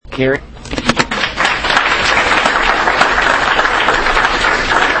Carrie.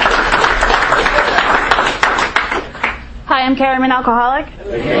 Hi, I'm Carrie. I'm an alcoholic.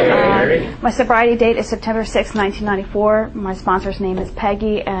 My sobriety date is September 6, 1994. My sponsor's name is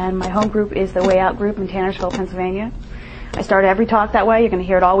Peggy, and my home group is the Way Out Group in Tannersville, Pennsylvania. I start every talk that way. You're going to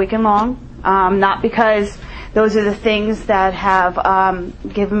hear it all weekend long. Not because those are the things that have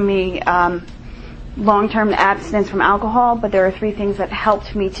given me long-term abstinence from alcohol, but there are 3 things that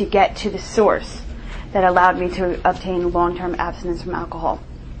helped me to get to the source that allowed me to obtain long-term abstinence from alcohol.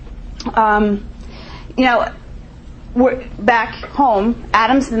 We're back home,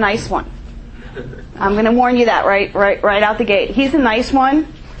 Adam's the nice one. I'm going to warn you that right out the gate. He's the nice one.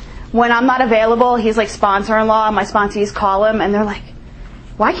 When I'm not available, he's like sponsor-in-law. My sponsees call him, and they're like,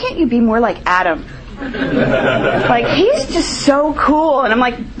 why can't you be more like Adam? Like, he's just so cool. And I'm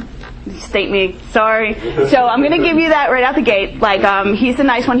like, state me, sorry. So I'm going to give you that right out the gate. Like, he's the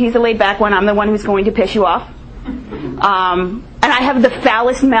nice one. He's the laid-back one. I'm the one who's going to piss you off. And I have the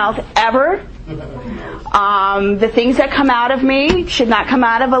foulest mouth ever. The things that come out of me should not come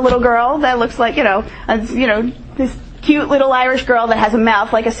out of a little girl that looks like, this cute little Irish girl that has a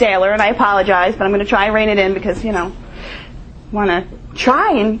mouth like a sailor, and I apologize, but I'm going to try and rein it in because, want to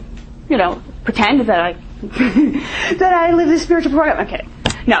try and, pretend that I that I live this spiritual program. Okay.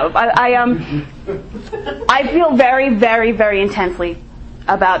 No, I feel very, very, very intensely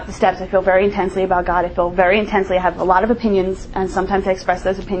about the steps. I feel very intensely about God. I feel very intensely. I have a lot of opinions, and sometimes I express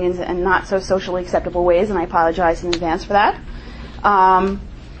those opinions in not so socially acceptable ways, and I apologize in advance for that.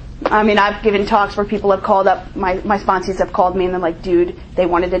 I've given talks where people have called up, my sponsees have called me and they're like, dude, they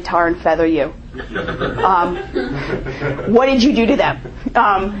wanted to tar and feather you. What did you do to them?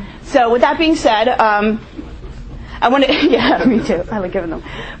 So with that being said, I want to, yeah, me too. I like giving them.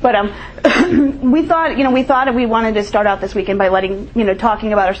 But we thought we wanted to start out this weekend by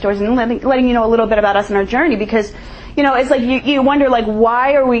talking about our stories and letting you know a little bit about us and our journey, because, it's like you wonder, like,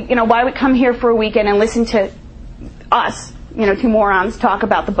 why we come here for a weekend and listen to us, 2 morons talk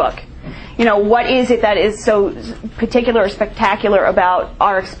about the book. What is it that is so particular or spectacular about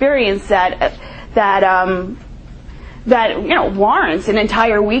our experience that warrants an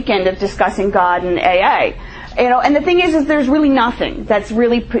entire weekend of discussing God and AA? And the thing is there's really nothing that's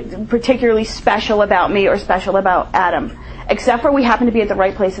really particularly special about me or special about Adam, except for we happen to be at the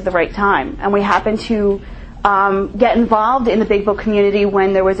right place at the right time, and we happen to get involved in the Big Book community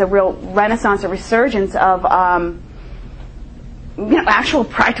when there was a real renaissance, a resurgence of actual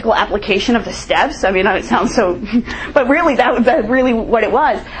practical application of the steps. It sounds so, but really that's really what it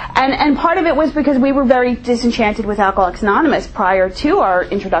was. And part of it was because we were very disenchanted with Alcoholics Anonymous prior to our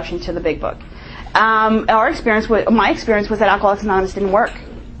introduction to the Big Book. My experience was that Alcoholics Anonymous didn't work.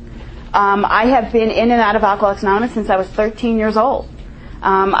 I have been in and out of Alcoholics Anonymous since I was 13 years old.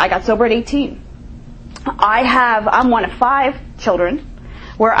 I got sober at 18. I'm one of 5 children.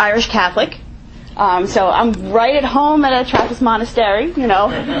 We're Irish Catholic. So I'm right at home at a Trappist monastery, In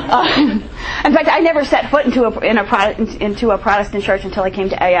fact, I never set foot into a Protestant church until I came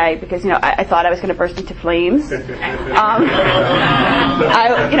to AA because, I thought I was going to burst into flames.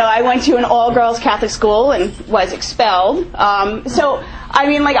 I went to an all-girls Catholic school and was expelled. I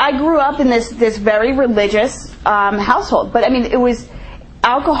grew up in this very religious household. But, it was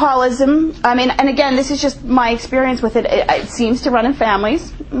alcoholism. And again, this is just my experience with it. It seems to run in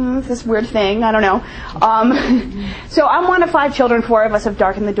families. It's this weird thing. I don't know. So I'm one of 5 children. 4 of us have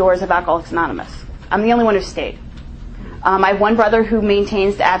darkened the doors of Alcoholics Anonymous. I'm the only one who stayed. I have one brother who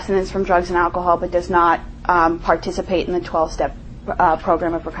maintains the abstinence from drugs and alcohol, but does not participate in the 12-step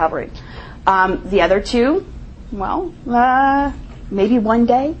program of recovery. The other 2, maybe one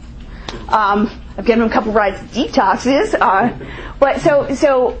day. I've given them a couple rides to detoxes. But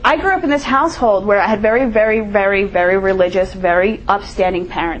so I grew up in this household where I had very, very, very, very religious, very upstanding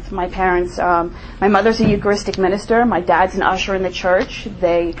parents. My parents, my mother's a Eucharistic minister. My dad's an usher in the church.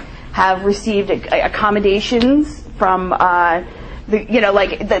 They have received accommodations from and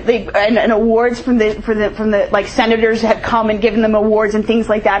awards from the senators have come and given them awards and things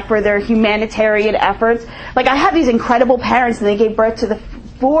like that for their humanitarian efforts. Like, I had these incredible parents, and they gave birth to the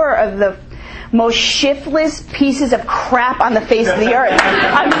 4 of the most shiftless pieces of crap on the face of the earth.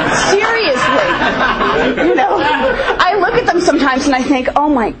 Seriously. I look at them sometimes and I think, oh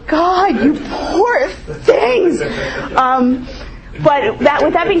my God, you poor things. But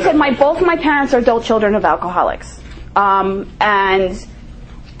with that being said, both of my parents are adult children of alcoholics. And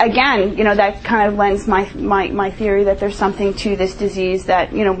again, that kind of lends my theory that there's something to this disease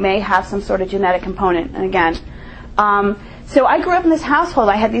that, may have some sort of genetic component. And again, so I grew up in this household.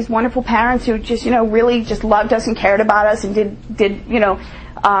 I had these wonderful parents who just, really just loved us and cared about us and did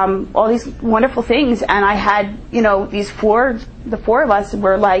all these wonderful things, and I had, the four of us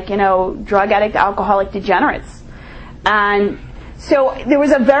were like, drug addict, alcoholic degenerates. And so there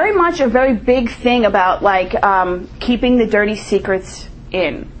was a very big thing about like keeping the dirty secrets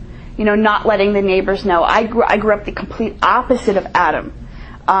in, not letting the neighbors know. I grew up the complete opposite of Adam.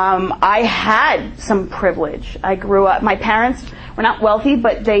 I had some privilege. I grew up, my parents were not wealthy,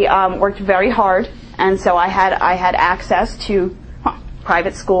 but they worked very hard, and so I had access to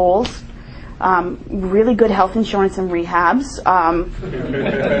private schools, really good health insurance and rehabs.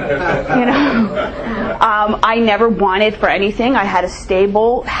 I never wanted for anything. I had a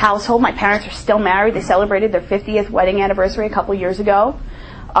stable household. My parents are still married. They celebrated their 50th wedding anniversary a couple years ago.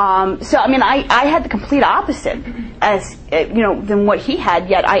 I had the complete opposite as, than what he had,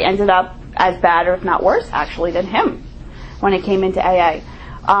 yet I ended up as bad or if not worse, actually, than him when I came into AA.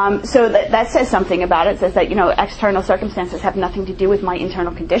 So that says something about it. It says that, external circumstances have nothing to do with my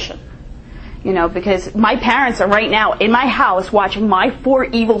internal condition. Because my parents are right now in my house watching my 4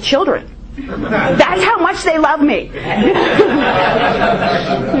 evil children. That's how much they love me.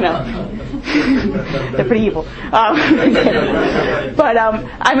 They're pretty evil. That's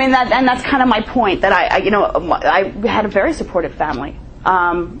kind of my point, that I had a very supportive family.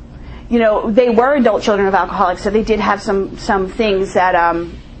 They were adult children of alcoholics, so they did have some things that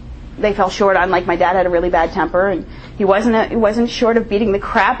they fell short on. Like my dad had a really bad temper, and he wasn't short of beating the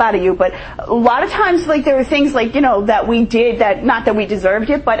crap out of you. But a lot of times, like there were things like that we did that, not that we deserved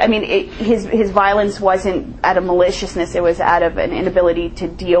it, but his violence wasn't out of maliciousness. It was out of an inability to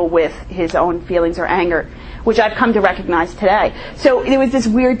deal with his own feelings or anger, which I've come to recognize today. So there was this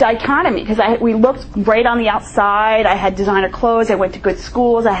weird dichotomy, because we looked great on the outside. I had designer clothes. I went to good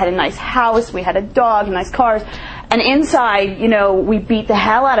schools. I had a nice house. We had a dog, nice cars. And inside, we beat the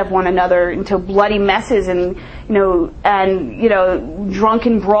hell out of one another into bloody messes and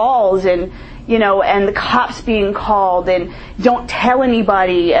drunken brawls and the cops being called and don't tell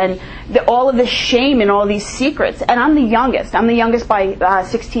anybody and all of this shame and all these secrets. And I'm the youngest. I'm the youngest by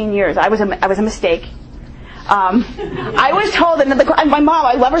 16 years. I was a mistake. I was told, and my mom,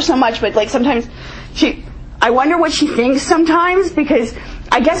 I love her so much, but like sometimes I wonder what she thinks sometimes, because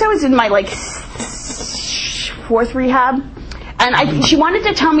I guess I was in my like 4th rehab, and she wanted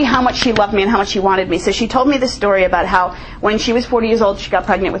to tell me how much she loved me and how much she wanted me. So she told me this story about how when she was 40 years old, she got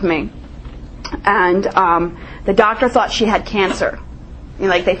pregnant with me, and the doctor thought she had cancer.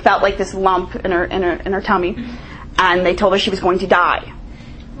 They felt like this lump in her tummy, and they told her she was going to die.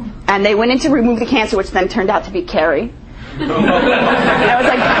 And they went in to remove the cancer, which then turned out to be Carrie. And I was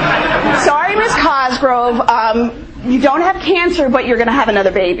like, sorry, Miss Cosgrove, you don't have cancer, but you're going to have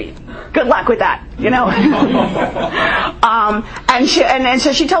another baby. Good luck with that, and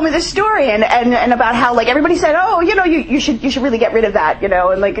so she told me this story and about how like everybody said, oh, you should really get rid of that,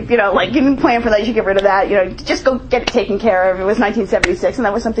 and like you didn't plan for that, you should get rid of that, just go get it taken care of. It was 1976, and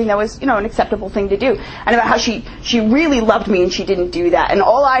that was something that was an acceptable thing to do. And about how she really loved me and she didn't do that. And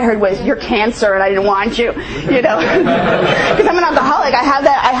all I heard was, you're cancer and I didn't want you, because I'm an alcoholic. I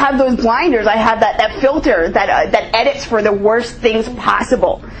have those blinders. I have that filter that edits for the worst things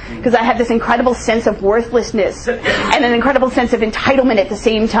possible, because I have this incredible sense of worthlessness and an incredible sense of entitlement at the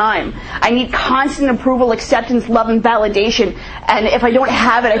same time. I need constant approval, acceptance, love, and validation. And if I don't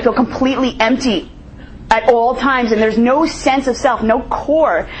have it, I feel completely empty at all times. And there's no sense of self, no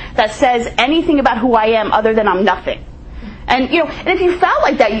core that says anything about who I am other than I'm nothing. And, and if you felt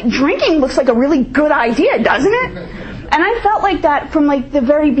like that, drinking looks like a really good idea, doesn't it? And I felt like that from like the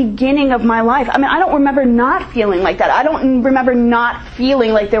very beginning of my life. I don't remember not feeling like that. I don't remember not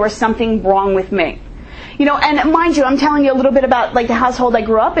feeling like there was something wrong with me. And mind you, I'm telling you a little bit about like the household I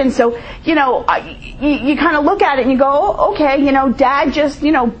grew up in. So, you kind of look at it and you go, oh, okay, Dad just,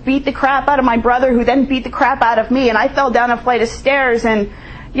 beat the crap out of my brother, who then beat the crap out of me. And I fell down a flight of stairs and,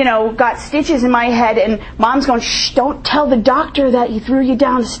 got stitches in my head, and Mom's going, shh, don't tell the doctor that he threw you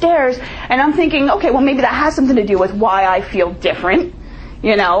down the stairs. And I'm thinking, okay, well, maybe that has something to do with why I feel different,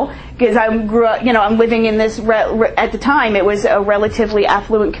 because I grew up, I'm living in this, at the time, it was a relatively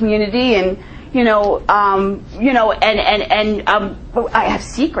affluent community, and, I have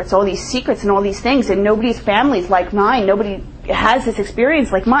secrets, all these secrets and all these things, and nobody's family's like mine. Nobody has this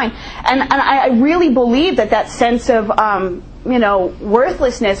experience like mine. And I really believe that sense of,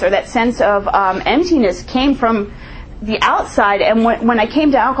 worthlessness, or that sense of emptiness came from the outside. And when I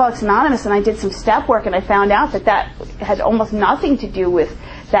came to Alcoholics Anonymous and I did some step work, and I found out that had almost nothing to do with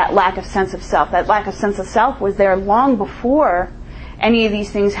that lack of sense of self. That lack of sense of self was there long before any of these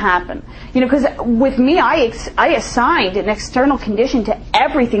things happen. Because with me, I assigned an external condition to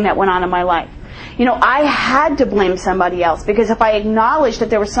everything that went on in my life. I had to blame somebody else, because if I acknowledged that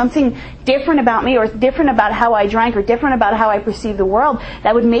there was something different about me, or different about how I drank, or different about how I perceived the world,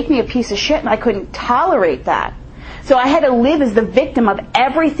 that would make me a piece of shit, and I couldn't tolerate that. So I had to live as the victim of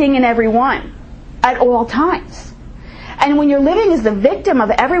everything and everyone at all times. And when you're living as the victim of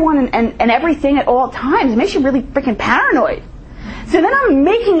everyone and everything at all times, it makes you really freaking paranoid. So then I'm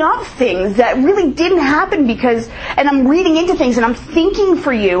making up things that really didn't happen and I'm reading into things, and I'm thinking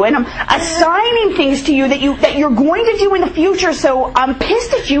for you, and I'm assigning things to you that you're going to do in the future. So I'm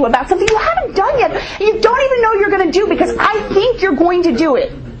pissed at you about something you haven't done yet. You don't even know you're going to do, because I think you're going to do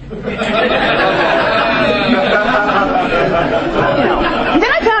it. Then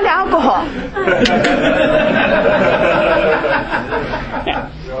I found alcohol.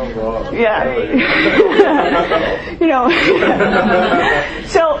 Yeah.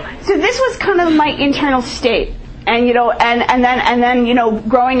 So this was kind of my internal state. And then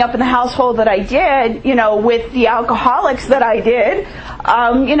growing up in the household that I did, with the alcoholics that I did,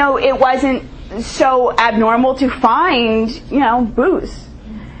 it wasn't so abnormal to find, booze.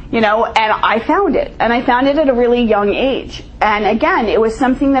 And I found it. And I found it at a really young age. And again, it was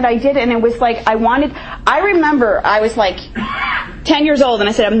something that I did, and it was like I remember I was like 10 years old, and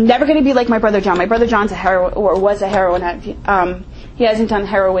I said, I'm never going to be like my brother John. My brother John's was a heroin addict. He hasn't done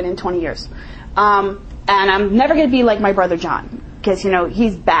heroin in 20 years. And I'm never going to be like my brother John, because,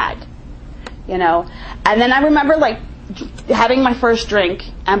 he's bad. And then I remember like having my first drink,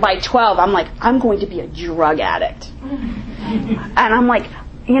 and by 12, I'm like, I'm going to be a drug addict. And I'm like,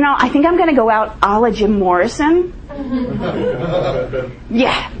 I think I'm going to go out a la Jim Morrison.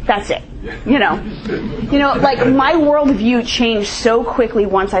 Yeah, that's it. Like my worldview changed so quickly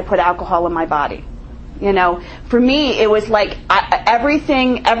once I put alcohol in my body. For me, it was like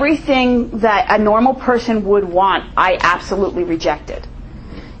everything that a normal person would want, I absolutely rejected.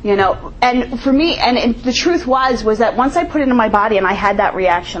 And for me, and the truth was that once I put it in my body and I had that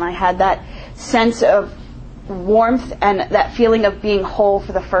reaction, I had that sense of warmth and that feeling of being whole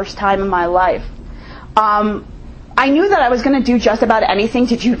for the first time in my life. I knew that I was going to do just about anything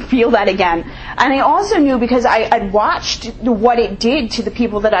to feel that again. And I also knew, because I'd watched what it did to the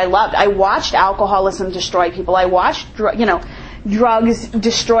people that I loved. I watched alcoholism destroy people. I watched, drugs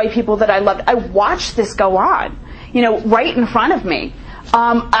destroy people that I loved. I watched this go on, right in front of me.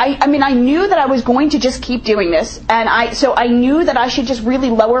 I knew that I was going to just keep doing this, and so I knew that I should just really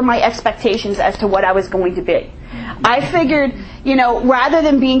lower my expectations as to what I was going to be. I figured, rather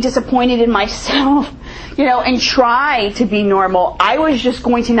than being disappointed in myself, and try to be normal, I was just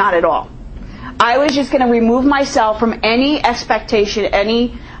going to not at all. I was just going to remove myself from any expectation,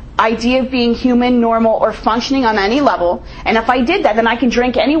 any idea of being human, normal, or functioning on any level. And if I did that, then I can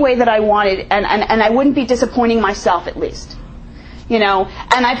drink any way that I wanted, and I wouldn't be disappointing myself, at least. And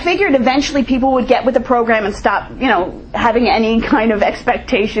I figured eventually people would get with the program and stop, having any kind of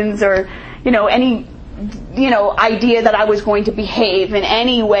expectations or, any, idea that I was going to behave in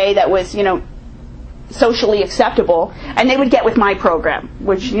any way that was, socially acceptable, and they would get with my program,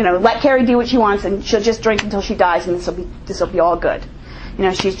 which, let Carrie do what she wants, and she'll just drink until she dies, and this will be all good.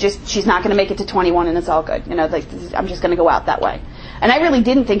 She's not going to make it to 21, and it's all good. I'm just going to go out that way. And I really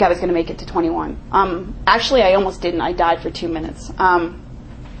didn't think I was going to make it to 21. Actually, I almost didn't. I died for 2 minutes. But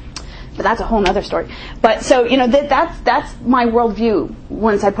that's a whole other story. But so, that's my worldview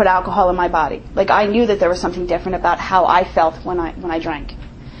once I put alcohol in my body. Like, I knew that there was something different about how I felt when I drank.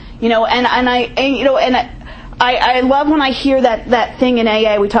 I love when I hear that thing in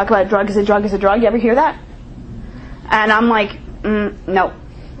AA. We talk about drug is a drug is a drug. You ever hear that? And I'm like, no.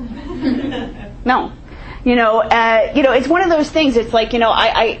 No. It's one of those things. It's like,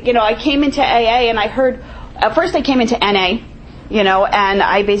 I came into AA and I heard, at first I came into NA, and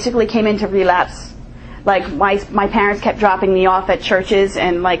I basically came into relapse. Like, my parents kept dropping me off at churches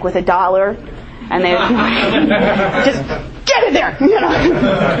and like with $1, and they would just get in there,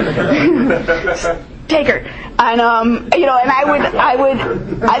 take her. And, and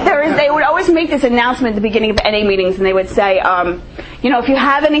they would always make this announcement at the beginning of NA meetings, and they would say, if you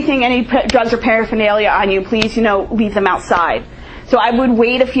have any drugs or paraphernalia on you, please, leave them outside. So I would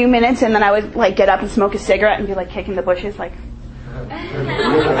wait a few minutes, and then I would, like, get up and smoke a cigarette and be, like, kicking the bushes, like...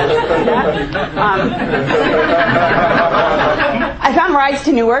 I found rides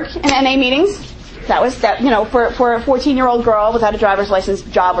to Newark in NA meetings. That was, for a 14-year-old girl without a driver's license,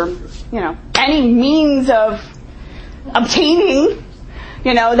 job, or, any means of obtaining,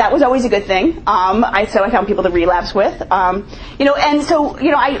 that was always a good thing. So I found people to relapse with. And so,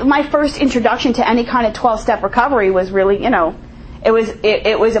 my first introduction to any kind of 12-step recovery was really,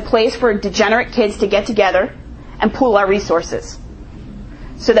 it was a place for degenerate kids to get together and pool our resources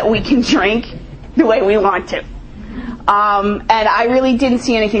so that we can drink the way we want to. And I really didn't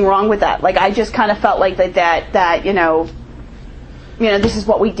see anything wrong with that. Like, I just kind of felt like that you know, this is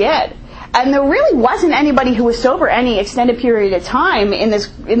what we did. And there really wasn't anybody who was sober any extended period of time in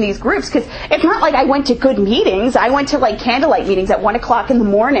these groups, because it's not like I went to good meetings. I went to like candlelight meetings at 1:00 in the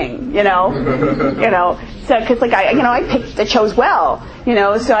morning, So because I chose well,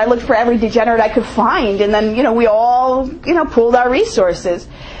 so I looked for every degenerate I could find, and then we all pooled our resources.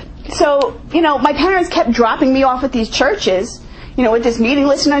 So my parents kept dropping me off at these churches, with this meeting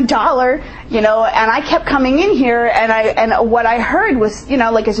list and $1, and I kept coming in here, and what I heard was,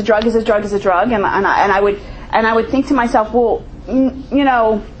 like, is a drug, and I would think to myself, well,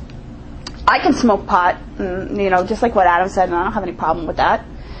 I can smoke pot, and, just like what Adam said, and I don't have any problem with that.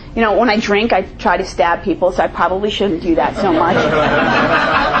 When I drink, I try to stab people, so I probably shouldn't do that so much.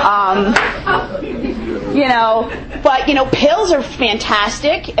 But pills are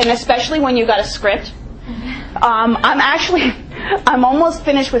fantastic, and especially when you got a script. I'm almost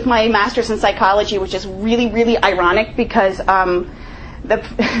finished with my master's in psychology, which is really, really ironic because the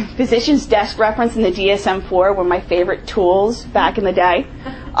physician's desk reference and the DSM-4 were my favorite tools back in the day.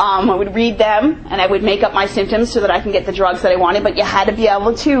 I would read them, and I would make up my symptoms so that I can get the drugs that I wanted, but you had to be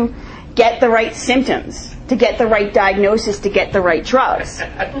able to get the right symptoms, to get the right diagnosis, to get the right drugs.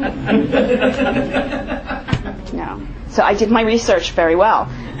 So I did my research very well.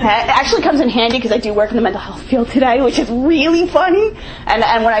 It actually comes in handy because I do work in the mental health field today, which is really funny.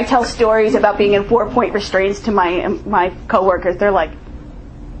 And when I tell stories about being in 4-point restraints to my coworkers, they're like,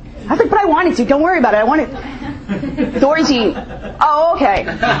 I was like, but I wanted to. Don't worry about it. I wanted Thorazine. Oh, okay.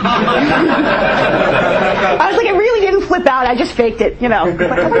 I was like, I really didn't flip out. I just faked it, But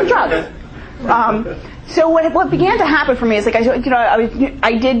I wanted drugs. So what began to happen for me is, like, I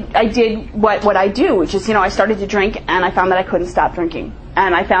did what I do, which is, I started to drink, and I found that I couldn't stop drinking,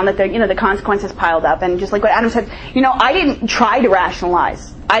 and I found that the consequences piled up, and just like what Adam said, I didn't try to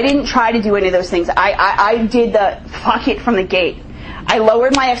rationalize. I didn't try to do any of those things. I did the fuck it from the gate. I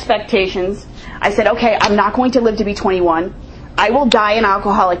lowered my expectations. I said, okay, I'm not going to live to be 21. I will die an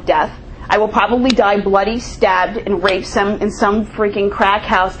alcoholic death. I will probably die bloody, stabbed, and raped in some freaking crack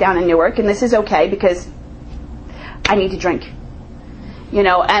house down in Newark, and this is okay because I need to drink. And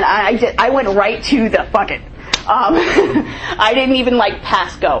I went right to the fuck it. I didn't even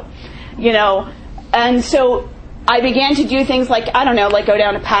pass go. And so I began to do things like, I don't know, like go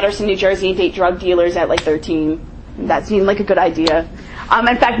down to Paterson, New Jersey and date drug dealers at 13. That seemed like a good idea.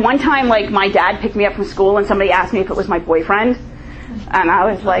 In fact, one time, my dad picked me up from school and somebody asked me if it was my boyfriend. And I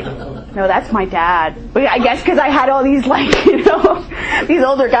was like, no, that's my dad. But I guess because I had all these, these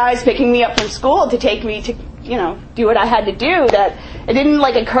older guys picking me up from school to take me to, do what I had to do, that it didn't,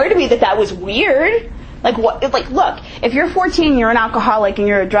 occur to me that was weird. Look, if you're 14, you're an alcoholic, and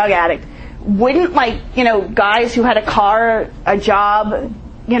you're a drug addict, wouldn't, guys who had a car, a job,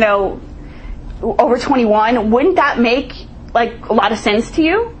 over 21, wouldn't that make, a lot of sense to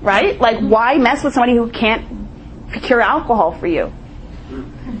you, right? Why mess with somebody who can't procure alcohol for you?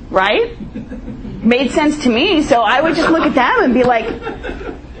 Right? Made sense to me, so I would just look at them and be like,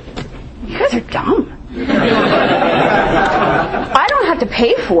 you guys are dumb. I don't have to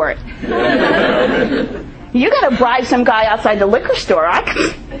pay for it. You gotta bribe some guy outside the liquor store.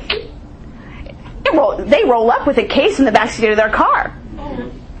 They roll up with a case in the backseat of their car.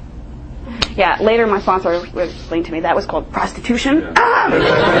 Yeah, later my sponsor would explain to me that was called prostitution. I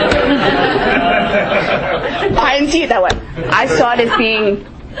didn't see it that way. I saw it as being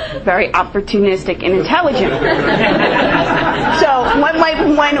very opportunistic and intelligent. So when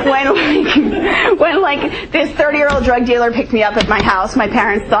this 30-year-old drug dealer picked me up at my house, my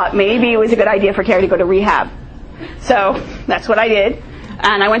parents thought maybe it was a good idea for Carrie to go to rehab. So that's what I did,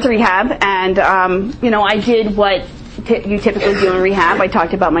 and I went to rehab, and I did what you typically do in rehab. I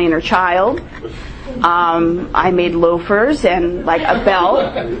talked about my inner child. I made loafers and a belt.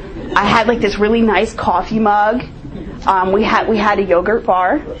 I had this really nice coffee mug. We had a yogurt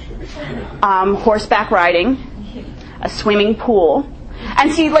bar, horseback riding, a swimming pool,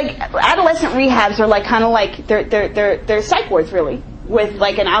 and see, adolescent rehabs are they're psych wards really, with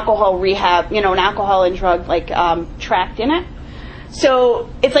an alcohol rehab, an alcohol and drug tract in it. So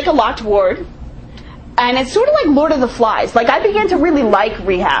it's a locked ward, and it's sort of like Lord of the Flies. I began to really like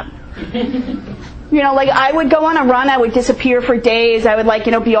rehab. I would go on a run, I would disappear for days, I would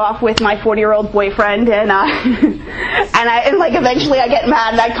be off with my 40-year-old boyfriend, and eventually I get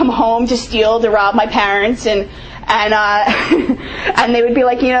mad and I'd come home to steal, to rob my parents, and they would be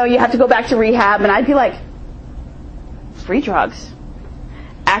like, you have to go back to rehab, and I'd be like, free drugs,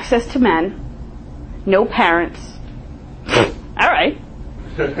 access to men, no parents. All right,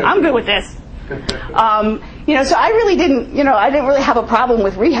 I'm good with this. So I really didn't, I didn't really have a problem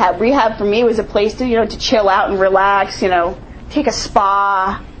with rehab. Rehab for me was a place to, to chill out and relax, take a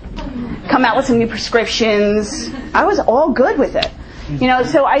spa, come out with some new prescriptions. I was all good with it.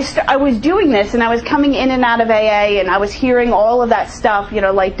 So I was doing this, and I was coming in and out of AA, and I was hearing all of that stuff,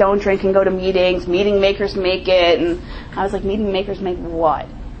 like don't drink and go to meetings, meeting makers make it, and I was like, meeting makers make what?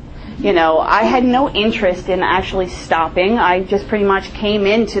 I had no interest in actually stopping. I just pretty much came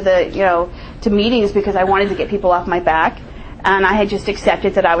into to meetings because I wanted to get people off my back, and I had just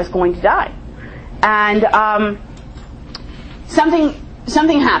accepted that I was going to die. And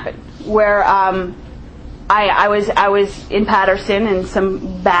something happened where I was in Patterson, and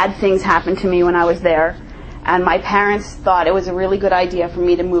some bad things happened to me when I was there, and my parents thought it was a really good idea for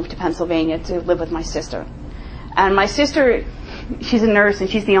me to move to Pennsylvania to live with my sister. And my sister, she's a nurse, and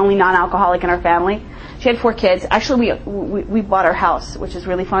she's the only non-alcoholic in our family. She had 4 kids. Actually, we bought our house, which is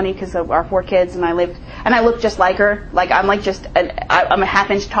really funny because of our 4 kids, and I look just like her. Like I'm I'm a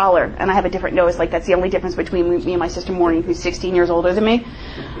half-inch taller, and I have a different nose. Like that's the only difference between me and my sister Maureen, who's 16 years older than me.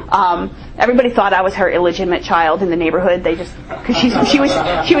 Everybody thought I was her illegitimate child in the neighborhood. They just because she was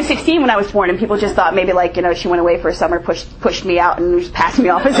 16 when I was born, and people just thought maybe she went away for a summer, pushed me out, and just passed me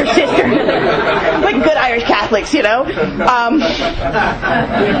off as her sister, like good Irish Catholics,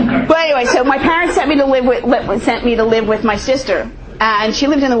 But anyway, so my parents sent me to live with my sister, and she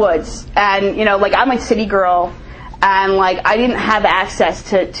lived in the woods, and I'm a city girl, and I didn't have access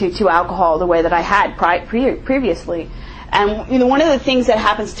to alcohol the way that I had previously. And one of the things that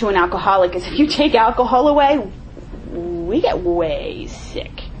happens to an alcoholic is if you take alcohol away, we get way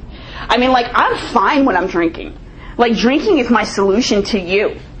sick. I'm fine when I'm drinking. Drinking is my solution to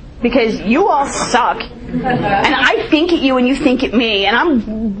you. Because you all suck, and I think at you and you think at me, and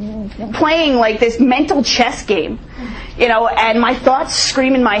I'm playing this mental chess game, and my thoughts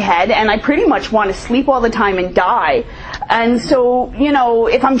scream in my head, and I pretty much want to sleep all the time and die. And so,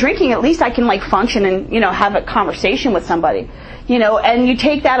 if I'm drinking, at least I can function and, have a conversation with somebody, and you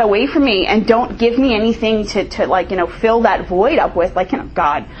take that away from me and don't give me anything to fill that void up with,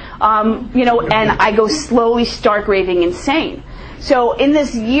 God, and I go slowly stark raving insane. So in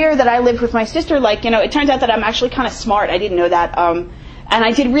this year that I lived with my sister, it turns out that I'm actually kind of smart. I didn't know that. And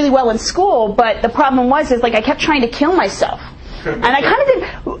I did really well in school, but the problem was I kept trying to kill myself. And I kind of did,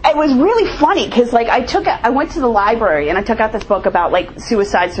 it was really funny because I went to the library and I took out this book about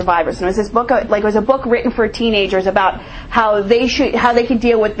suicide survivors. And it was this book, it was a book written for teenagers about how they could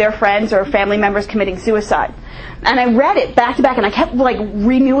deal with their friends or family members committing suicide. And I read it back to back, and I kept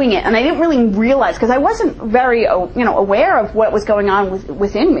renewing it, and I didn't really realize because I wasn't very aware of what was going on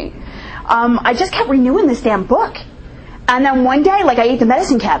within me. I just kept renewing this damn book, and then one day I ate the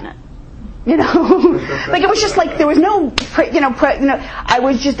medicine cabinet. It was just there was no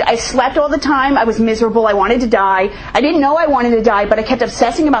I slept all the time. I was miserable. I wanted to die. I didn't know I wanted to die, but I kept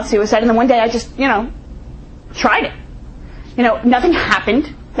obsessing about suicide, and then one day I just tried it. Nothing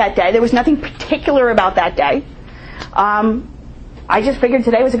happened that day. There was nothing particular about that day. I just figured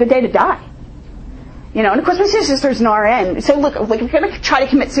today was a good day to die. And of course my sister's an RN. So look, if you're going to try to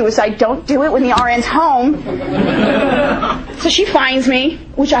commit suicide, don't do it when the RN's home. So she finds me,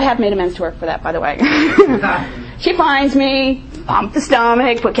 which I have made amends to her for that, by the way. She finds me, pump the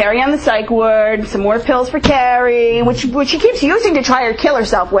stomach, put Carrie on the psych ward, some more pills for Carrie, which she keeps using to try to kill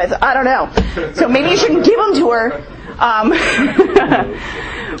herself with. I don't know. So maybe you shouldn't give them to her.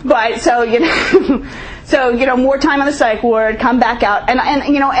 But so more time on the psych ward, come back out,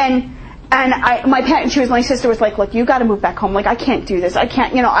 my sister was like, look, you got to move back home. I can't do this. I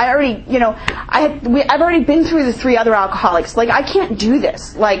can't, I've already been through the 3 other alcoholics. I can't do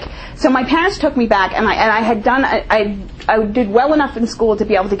this. So my parents took me back, and I did well enough in school to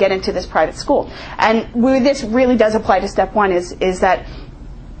be able to get into this private school. And where this really does apply to step 1 is that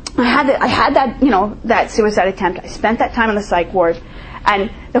I had that suicide attempt. I spent that time in the psych ward.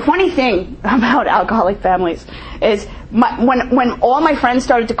 And the funny thing about alcoholic families is when all my friends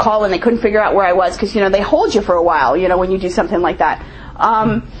started to call and they couldn't figure out where I was, because, they hold you for a while, when you do something like that.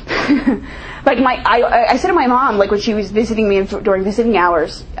 I said to my mom, when she was visiting me during visiting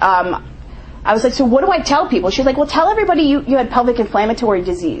hours, I was like, so what do I tell people? She was like, well, tell everybody you had pelvic inflammatory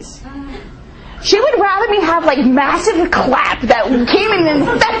disease. She would rather me have massive clap that came and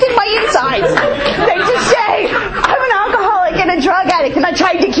infected my insides than to say I'm an alcoholic and a drug addict and I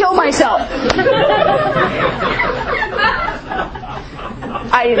tried to kill myself.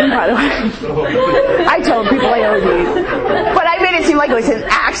 I didn't, by the way. I told people I OD'd, but I made it seem like it was an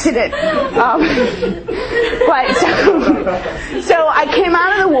accident. But so I came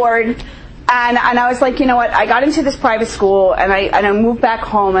out of the ward. And I was like, you know what? I got into this private school, and I moved back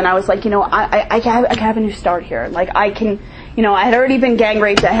home, and I was like, you know, I can have a new start here. Like, I can, you know, I had already been gang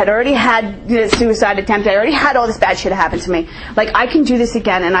raped. I had already had a suicide attempt. I already had all this bad shit happen to me. Like, I can do this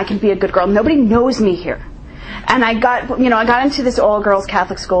again, and I can be a good girl. Nobody knows me here. And I got into this all-girls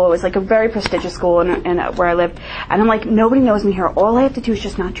Catholic school. It was like a very prestigious school in where I lived. And I'm like, nobody knows me here. All I have to do is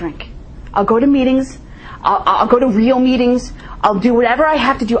just not drink. I'll go to meetings. I'll go to real meetings. I'll do whatever I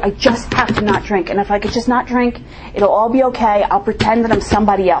have to do. I just have to not drink. And if I could just not drink, it'll all be okay. I'll pretend that I'm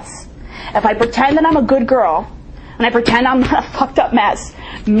somebody else. If I pretend that I'm a good girl, and I pretend I'm not a fucked up mess,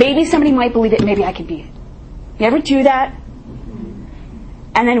 maybe somebody might believe it, maybe I could be it. You ever do that?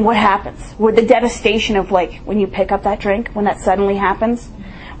 And then what happens? With the devastation of, like, when you pick up that drink, when that suddenly happens,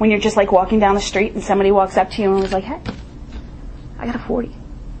 when you're just like walking down the street and somebody walks up to you and is like, hey, I got a 40.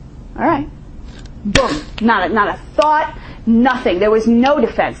 All right. Boom. Not a thought, nothing. There was no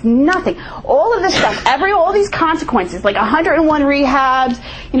defense, nothing. All of this stuff, all these consequences, like 101 rehabs,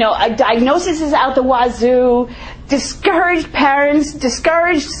 you know, a diagnosis is out the wazoo, discouraged parents,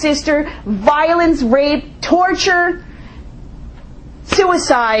 discouraged sister, violence, rape, torture,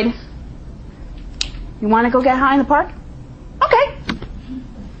 suicide. You want to go get high in the park? Okay.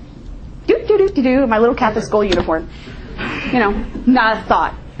 Do, my little Catholic school uniform. You know, not a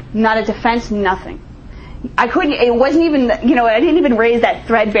thought. Not a defense, nothing. It wasn't even, you know, I didn't even raise that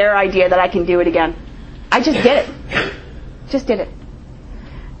threadbare idea that I can do it again. I just did it. Just did it.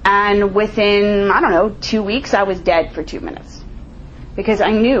 And within, 2 weeks, I was dead for 2 minutes. Because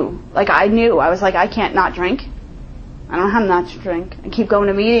I knew. I was like, I can't not drink. I don't know how not to drink. I keep going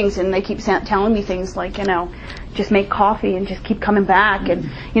to meetings and they keep telling me things like, you know, just make coffee and just keep coming back and,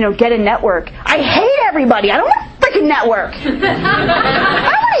 you know, get a network. I hate everybody. I don't want a freaking network. I don't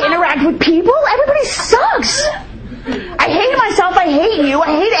want to interact with people. Everybody sucks. I hate myself. I hate you.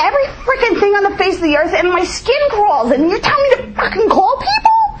 I hate every freaking thing on the face of the earth and my skin crawls and you're telling me to fucking call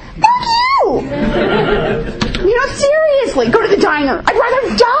people? Fuck you. You know, seriously, go to the diner. I'd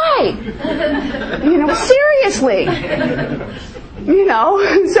rather die. You know, seriously. You know,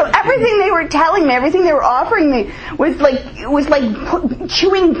 so everything they were telling me, everything they were offering me was like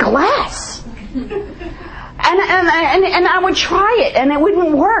chewing glass. And I would try it, and it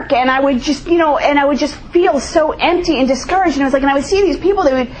wouldn't work, and I would just, you know, and I would just feel so empty and discouraged, and I was like, and I would see these people,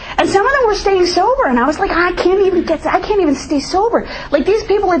 and some of them were staying sober, and I was like, I can't even stay sober. Like, these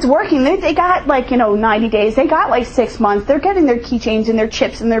people, it's working. They got, like, you know, 90 days. They got, like, 6 months. They're getting their keychains and their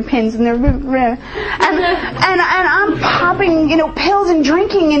chips and their pins and their, and I'm popping, you know, pills and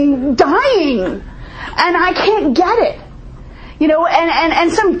drinking and dying, and I can't get it. You know,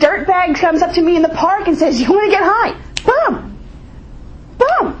 and some dirtbag comes up to me in the park and says, you want to get high? Boom.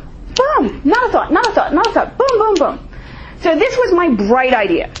 Boom. Boom. Not a thought. Boom, boom, boom. So this was my bright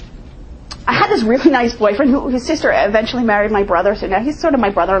idea. I had this really nice boyfriend whose sister eventually married my brother, so now he's sort of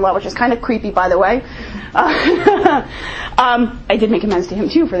my brother-in-law, which is kind of creepy, by the way. I did make amends to him,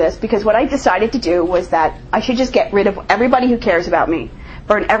 too, for this, because what I decided to do was that I should just get rid of everybody who cares about me,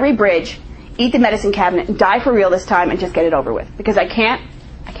 burn every bridge, eat the medicine cabinet, and die for real this time and just get it over with. Because I can't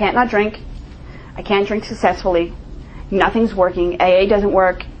not drink. I can't drink successfully. Nothing's working. AA doesn't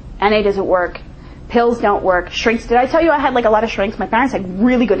work. NA doesn't work. Pills don't work. Shrinks. Did I tell you I had like a lot of shrinks? My parents had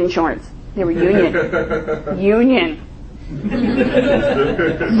really good insurance. They were union.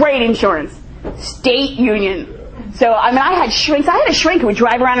 Great insurance. State union. So, I mean, I had shrinks. I had a shrink who would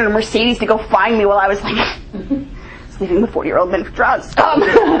drive around in a Mercedes to go find me while I was like... leaving the 40-year-old men for drugs.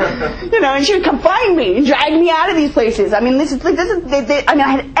 You know, and she would come find me and drag me out of these places. I mean, I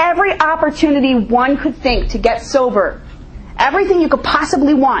had every opportunity one could think to get sober. Everything you could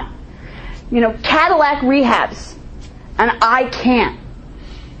possibly want. You know, Cadillac rehabs. And I can't.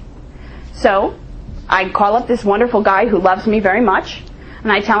 So, I call up this wonderful guy who loves me very much.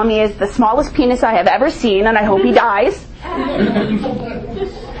 And I tell him he has the smallest penis I have ever seen, and I hope he dies.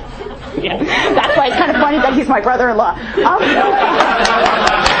 Yeah. That's why it's kind of funny that he's my brother-in-law.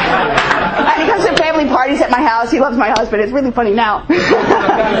 And he comes to family parties at my house. He loves my husband. It's really funny now. And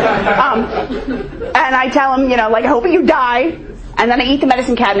I tell him, you know, like, I hope you die. And then I eat the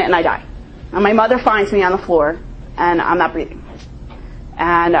medicine cabinet and I die. And my mother finds me on the floor and I'm not breathing.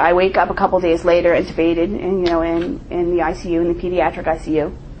 And I wake up a couple days later intubated, and, you know, in the ICU, in the pediatric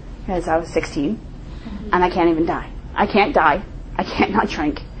ICU, because I was 16. And I can't even die. I can't die. I can't not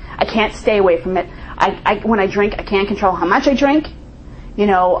drink. I can't stay away from it. When I drink, I can't control how much I drink. You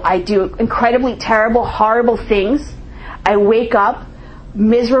know, I do incredibly terrible, horrible things. I wake up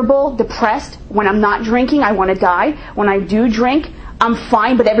miserable, depressed. When I'm not drinking, I want to die. When I do drink, I'm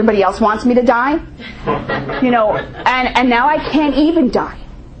fine, but everybody else wants me to die. You know, and now I can't even die.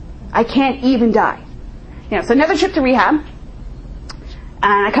 I can't even die. So another trip to rehab,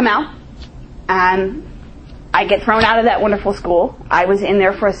 and I come out, and I get thrown out of that wonderful school. I was in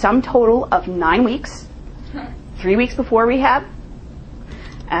there for a sum total of 9 weeks, 3 weeks before rehab,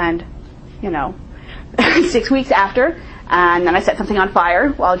 and, 6 weeks after, and then I set something on fire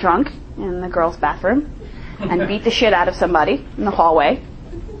while drunk in the girls' bathroom, and beat the shit out of somebody in the hallway,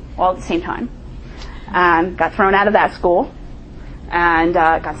 all at the same time, and got thrown out of that school, and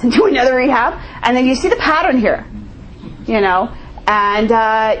got sent to another rehab, and then you see the pattern here, and,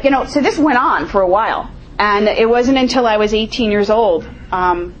 so this went on for a while, and it wasn't until I was 18 years old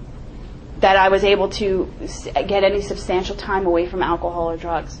that I was able to get any substantial time away from alcohol or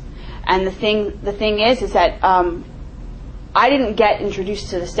drugs. And the thing is that I didn't get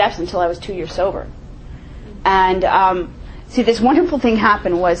introduced to the steps until I was 2 years sober. And see, this wonderful thing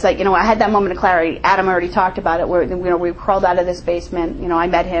happened was like, I had that moment of clarity. Adam already talked about it, where we crawled out of this basement. I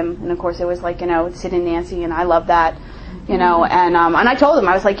met him, and of course it was like Sid and Nancy, and I love that. And I told him,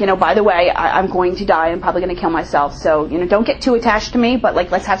 I was like, by the way, I'm going to die. I'm probably going to kill myself. So, don't get too attached to me, but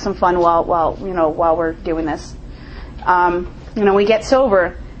like, let's have some fun while we're doing this. We get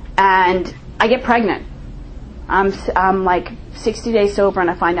sober, and I get pregnant. I'm like 60 days sober, and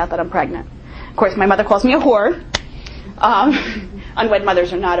I find out that I'm pregnant. Of course, my mother calls me a whore. Unwed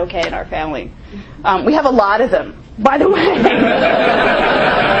mothers are not okay in our family. We have a lot of them, by the way.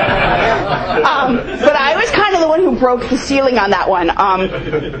 But I was kind of the one who broke the ceiling on that one.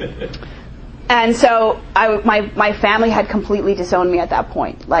 And so my family had completely disowned me at that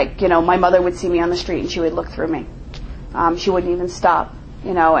point. Like, my mother would see me on the street and she would look through me. She wouldn't even stop,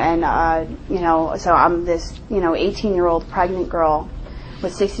 so I'm this, 18-year-old pregnant girl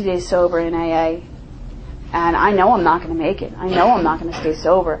with 60 days sober in AA. And I know I'm not going to make it. I know I'm not going to stay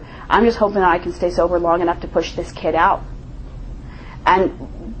sober. I'm just hoping that I can stay sober long enough to push this kid out. And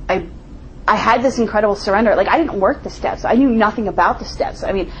I had this incredible surrender. Like, I didn't work the steps. I knew nothing about the steps.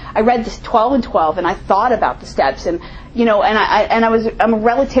 I mean, I read this 12 and 12, and I thought about the steps, and I'm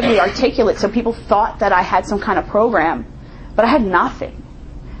relatively articulate, so people thought that I had some kind of program, but I had nothing.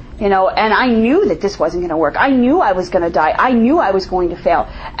 And I knew that this wasn't going to work. I knew I was going to die. I knew I was going to fail.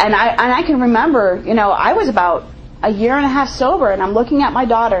 And I can remember, I was about a year and a half sober, and I'm looking at my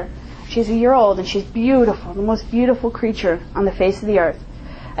daughter. She's a year old, and she's beautiful, the most beautiful creature on the face of the earth.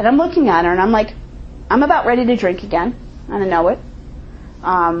 And I'm looking at her, and I'm like, I'm about ready to drink again, and I know it.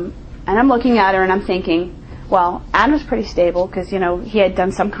 And I'm looking at her, and I'm thinking, well, Adam's pretty stable, because, he had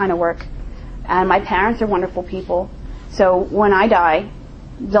done some kind of work. And my parents are wonderful people. So when I die,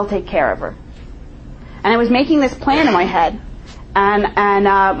 they'll take care of her. And I was making this plan in my head, and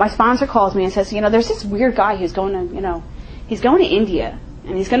my sponsor calls me and says, there's this weird guy who's going to, he's going to India,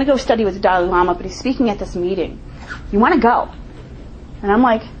 and he's going to go study with the Dalai Lama, but he's speaking at this meeting. You want to go? And I'm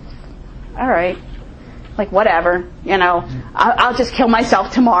like, all right, like whatever, I'll just kill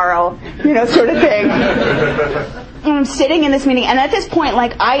myself tomorrow, sort of thing. And I'm sitting in this meeting, and at this point,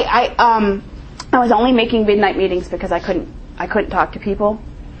 like I was only making midnight meetings because I couldn't talk to people.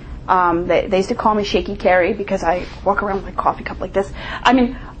 They used to call me Shaky Carrie because I walk around with a coffee cup like this. I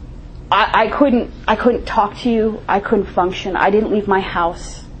mean, I couldn't talk to you. I couldn't function. I didn't leave my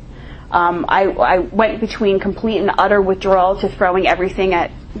house. I went between complete and utter withdrawal to throwing everything at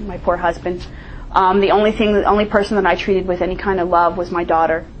my poor husband. The only person that I treated with any kind of love was my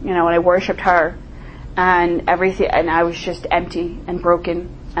daughter, and I worshipped her, and everything, and I was just empty and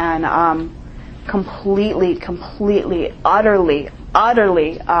broken, and completely, utterly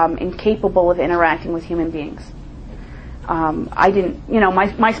incapable of interacting with human beings. I didn't,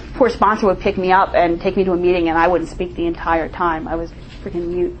 my poor sponsor would pick me up and take me to a meeting, and I wouldn't speak the entire time. I was freaking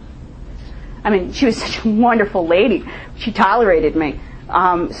mute. I mean, she was such a wonderful lady. She tolerated me.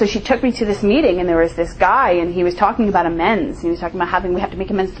 So she took me to this meeting, and there was this guy, and he was talking about amends. He was talking about we have to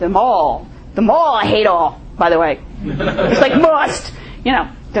make amends to them all. Them all, I hate all, by the way. It's like must.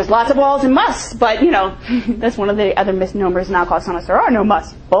 There's lots of alls and musts, but, that's one of the other misnomers in Alcoholics Anonymous. There are no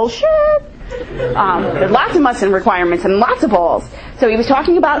musts. Bullshit. There's lots of musts and requirements and lots of alls. So he was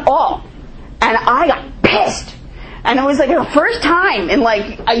talking about all. And I got pissed. And it was like the first time in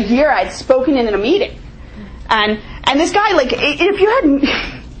like a year I'd spoken in a meeting. And this guy, like, if you had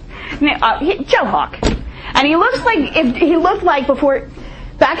Joe Hawk, and he looked like before,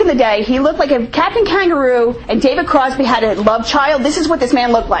 back in the day, he looked like if Captain Kangaroo and David Crosby had a love child. This is what this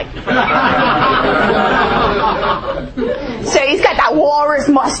man looked like. So he's got that walrus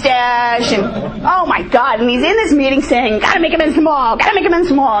mustache, and oh my God, and he's in this meeting saying, gotta make amends to them all, gotta make amends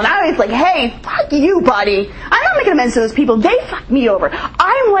to them all. And I was like, hey, fuck you, buddy. I'm not making amends to those people. They fucked me over.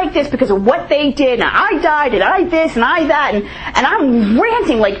 I'm like this because of what they did, and I died, and I this, and I that, and I'm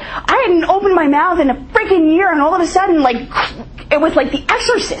ranting like I hadn't opened my mouth in a freaking year, and all of a sudden, like, it was like The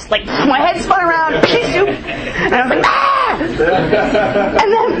Exorcist. Like, my head spun around, and I was like, ah!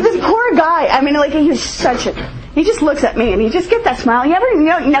 And then this poor guy, I mean, like, he was such a... He just looks at me and he just gets that smile.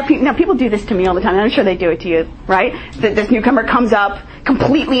 People do this to me all the time. I'm sure they do it to you, right? This newcomer comes up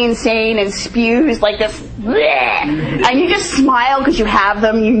completely insane and spews like this, and you just smile because you have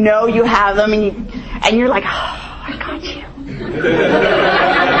them. You know you have them, and you're like, oh, I got you.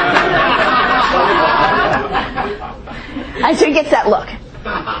 And so he gets that look.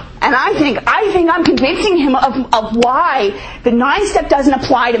 And I think I'm convincing him of why the 9-step doesn't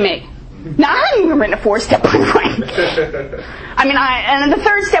apply to me. Now, I hadn't even written a 4-step, by the way. I mean, and the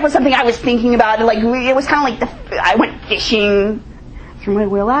 3rd step was something I was thinking about. Like, it was kind of like I went fishing, threw my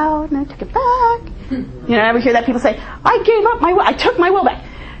will out, and I took it back. You know, I ever hear that people say, I gave up my will, I took my will back.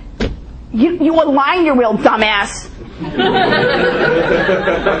 You align your will, dumbass. Where does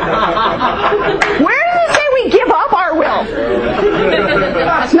it say we give up our will?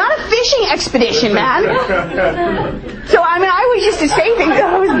 It's not a fishing expedition, man. So, I mean, I always used to say things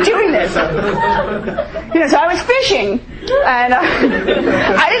I was doing this. You know, so I was fishing, and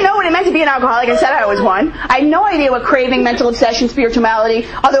I didn't know what it meant to be an alcoholic. I said I was one. I had no idea what craving, mental obsession, spirituality,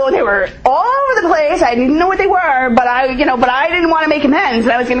 although they were all over the place. I didn't know what they were, but I didn't want to make amends,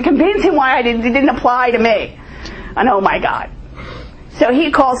 and I was going to convince him why it didn't apply to me. And oh my God. So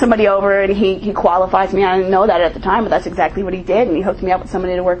he calls somebody over and he qualifies me. I didn't know that at the time, but that's exactly what he did. And he hooked me up with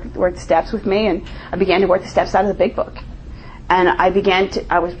somebody to work the steps with me, and I began to work the steps out of the Big Book. And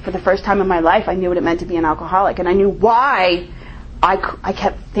for the first time in my life, I knew what it meant to be an alcoholic, and I knew why I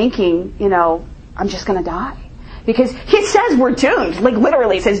kept thinking, you know, I'm just going to die. Because he says we're doomed. Like,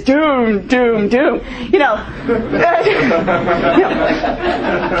 literally, it says doom, doom, doom. You know. So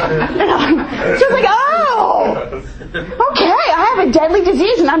it's like, oh, okay, I have a deadly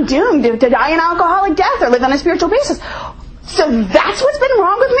disease and I'm doomed to die an alcoholic death or live on a spiritual basis. So that's what's been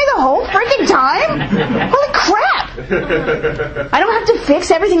wrong with me the whole freaking time? Holy crap! I don't have to fix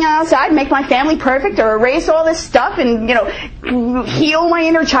everything outside, make my family perfect, or erase all this stuff and, you know, heal my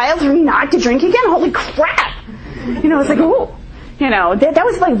inner child for me not to drink again? Holy crap! You know, it's like, oh, you know, that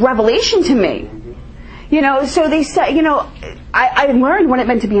was like revelation to me. You know, so they said, you know, I learned what it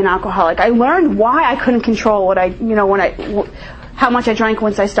meant to be an alcoholic. I learned why I couldn't control how much I drank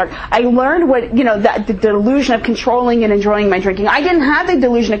once I started. I learned what, you know, the delusion of controlling and enjoying my drinking. I didn't have the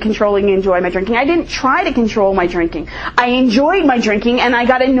delusion of controlling and enjoying my drinking. I didn't try to control my drinking. I enjoyed my drinking, and I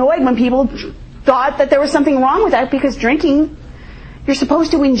got annoyed when people thought that there was something wrong with that, because drinking, you're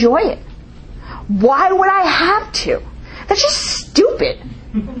supposed to enjoy it. Why would I have to? That's just stupid.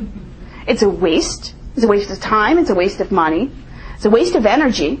 It's a waste. It's a waste of time. It's a waste of money. It's a waste of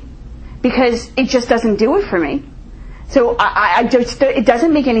energy, because it just doesn't do it for me. So it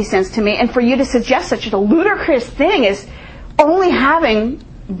doesn't make any sense to me. And for you to suggest such a ludicrous thing as only having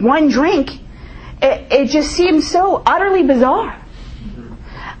one drink, it just seems so utterly bizarre.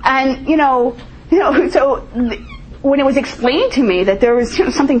 And, you know, so when it was explained to me that there was, you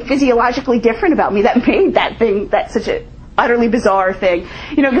know, something physiologically different about me that made that such a utterly bizarre thing,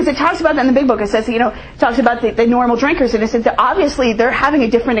 you know, because it talks about that in the Big Book. It says, you know, it talks about the normal drinkers, and it says that obviously they're having a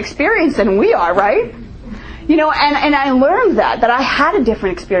different experience than we are, right? You know, and I learned that I had a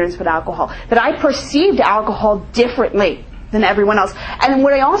different experience with alcohol, that I perceived alcohol differently than everyone else. And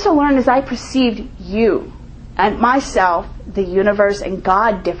what I also learned is I perceived you and myself, the universe, and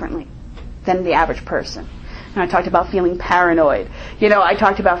God differently than the average person. And I talked about feeling paranoid. You know, I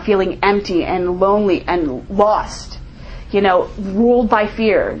talked about feeling empty and lonely and lost. You know, ruled by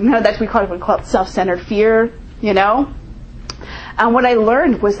fear. You know, that's what we call it self-centered fear, you know. And what I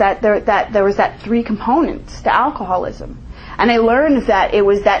learned was that there was that 3 components to alcoholism. And I learned that it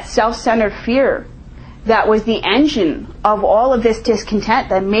was that self-centered fear that was the engine of all of this discontent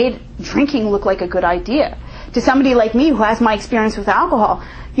that made drinking look like a good idea. To somebody like me who has my experience with alcohol,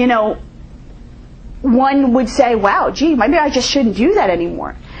 you know, one would say, wow, gee, maybe I just shouldn't do that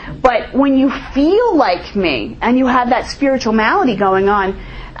anymore. But when you feel like me and you have that spiritual malady going on,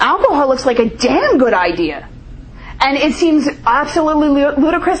 alcohol looks like a damn good idea. And it seems absolutely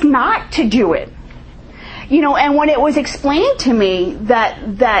ludicrous not to do it. You know, and when it was explained to me that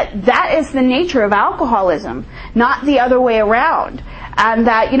is the nature of alcoholism, not the other way around, and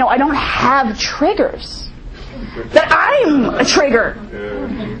that, you know, I don't have triggers, that I'm a trigger,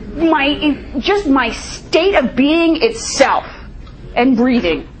 my state of being itself and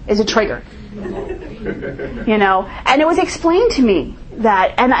breathing is a trigger. And it was explained to me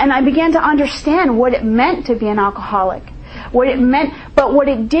that, and I began to understand what it meant to be an alcoholic. What it meant, but what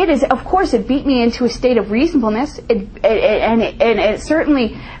it did is, of course, it beat me into a state of reasonableness. It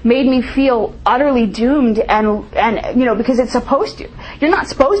certainly made me feel utterly doomed, and because it's supposed to. You're not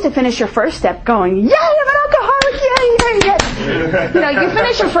supposed to finish your first step going, "Yay, I'm an alcoholic! Yay!" You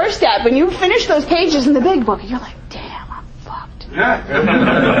finish your first step, and you finish those pages in the big book, and you're like, "Damn, I'm fucked." Now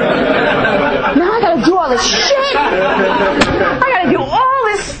I gotta do all this shit. I gotta do all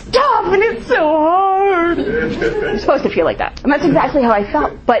this stuff, and it's so hard. You're supposed to feel like that. And that's exactly how I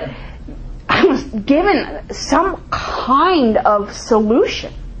felt. But I was given some kind of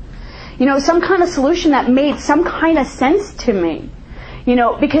solution. Some kind of solution that made some kind of sense to me.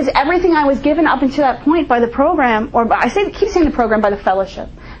 Because everything I was given up until that point by the program, keep saying the program, by the fellowship.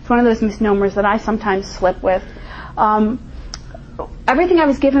 It's one of those misnomers that I sometimes slip with. Everything I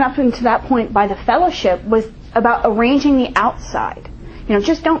was given up until that point by the fellowship was about arranging the outside.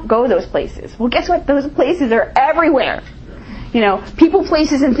 Just don't go those places. Well, guess what? Those places are everywhere. People,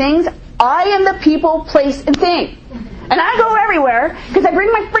 places, and things. I am the people, place, and thing. And I go everywhere because I bring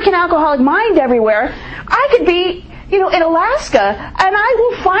my freaking alcoholic mind everywhere. I could be, in Alaska, and I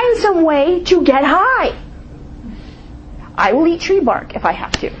will find some way to get high. I will eat tree bark if I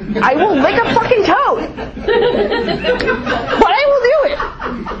have to. I will lick a fucking toad. But I will do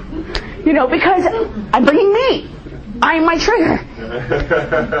it. Because I'm bringing me. I am my trigger.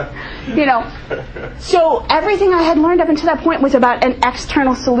 So everything I had learned up until that point was about an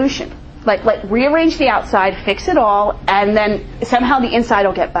external solution. Like rearrange the outside, fix it all, and then somehow the inside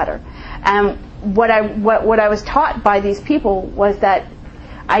will get better. And what I was taught by these people was that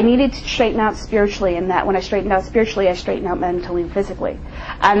I needed to straighten out spiritually, and that when I straightened out spiritually, I straightened out mentally and physically.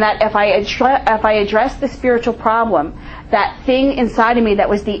 And that if I addressed the spiritual problem, that thing inside of me that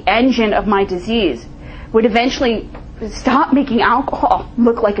was the engine of my disease would eventually stop making alcohol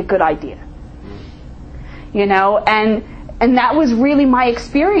look like a good idea. And that was really my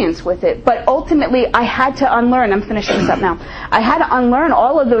experience with it. But ultimately, I had to unlearn. I'm finishing this up now. I had to unlearn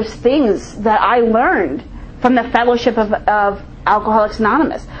all of those things that I learned from the fellowship of Alcoholics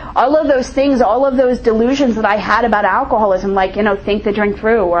Anonymous. All of those things, all of those delusions that I had about alcoholism, like, think the drink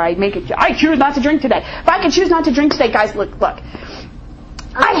through, or I choose not to drink today. If I can choose not to drink today, guys, look.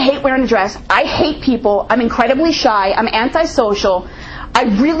 I hate wearing a dress. I hate people. I'm incredibly shy. I'm antisocial. I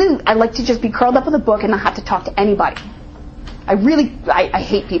like to just be curled up with a book and not have to talk to anybody. I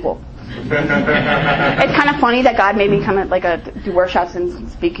hate people. It's kind of funny that God made me come do workshops and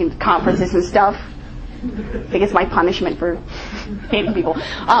speak in conferences and stuff. I think it's my punishment for hating people.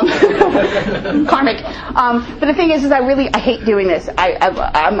 Karmic. But the thing is I hate doing this.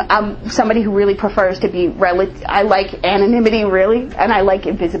 I'm somebody who really prefers to be I like anonymity, really, and I like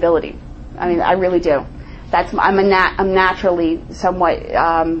invisibility. I mean, I really do. I'm naturally somewhat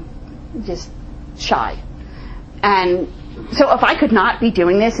just shy. And so if I could not be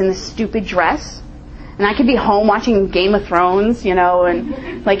doing this in this stupid dress, and I could be home watching Game of Thrones, and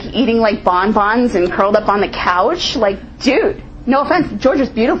eating bonbons and curled up on the couch, dude, no offense, Georgia's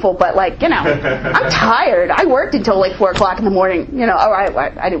beautiful, but I'm tired. I worked until 4 o'clock in the morning,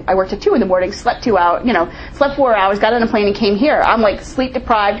 I worked at 2 in the morning, slept 2 hours, slept 4 hours, got on a plane and came here. I'm sleep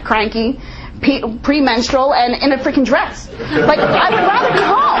deprived, cranky, premenstrual, and in a freaking dress. I would rather be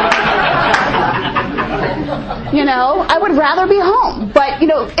home. I would rather be home. But,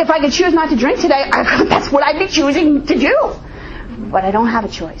 if I could choose not to drink today, that's what I'd be choosing to do. But I don't have a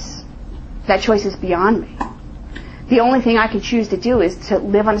choice. That choice is beyond me. The only thing I can choose to do is to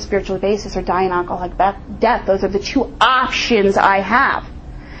live on a spiritual basis or die an alcoholic death. Those are the 2 options I have.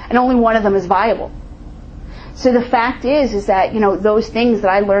 And only one of them is viable. So the fact is that, those things that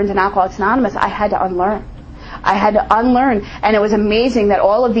I learned in Alcoholics Anonymous, I had to unlearn. And it was amazing that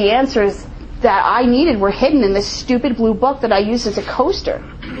all of the answers that I needed were hidden in this stupid blue book that I used as a coaster.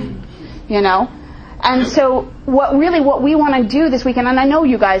 And so what we want to do this weekend, and I know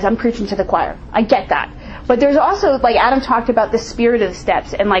you guys, I'm preaching to the choir. I get that. But there's also, Adam talked about the spirit of the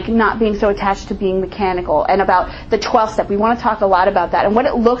steps and not being so attached to being mechanical, and about the 12th step. We want to talk a lot about that and what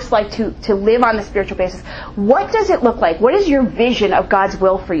it looks like to live on the spiritual basis. What does it look like? What is your vision of God's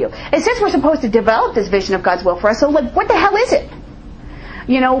will for you? And since we're supposed to develop this vision of God's will for us, so what the hell is it?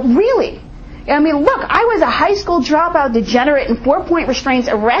 Really? I mean, look, I was a high school dropout, degenerate, in 4-point restraints,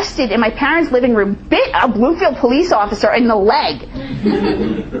 arrested in my parents' living room, bit a Bloomfield police officer in the leg.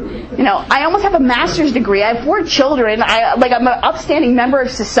 I almost have a master's degree. I have 4 children. I'm an upstanding member of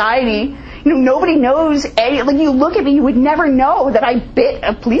society. Nobody knows like you look at me, you would never know that I bit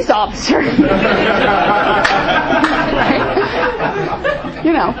a police officer. Right?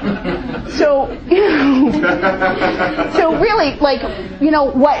 So really, like,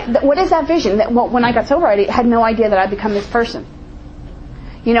 what is that vision? That when I got sober, I had no idea that I'd become this person.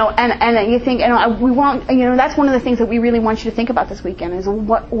 And you think, we want, that's one of the things that we really want you to think about this weekend is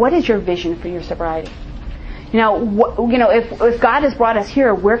what is your vision for your sobriety? If God has brought us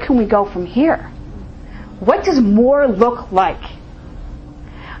here, where can we go from here? What does more look like?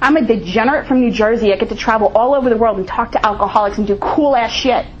 I'm a degenerate from New Jersey. I get to travel all over the world and talk to alcoholics and do cool ass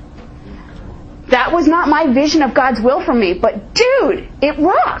shit. That was not my vision of God's will for me, but dude, it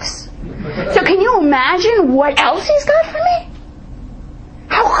rocks. So can you imagine what else He's got for me?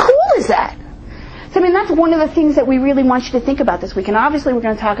 How cool is that? So that's one of the things that we really want you to think about this week. And obviously we're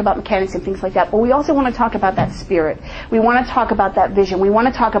going to talk about mechanics and things like that, but we also want to talk about that spirit. We want to talk about that vision. We want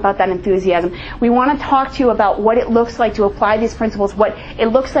to talk about that enthusiasm. We want to talk to you about what it looks like to apply these principles, what it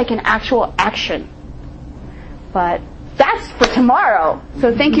looks like in actual action. But that's for tomorrow.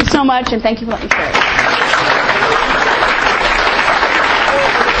 So thank you so much, and thank you for letting me share it.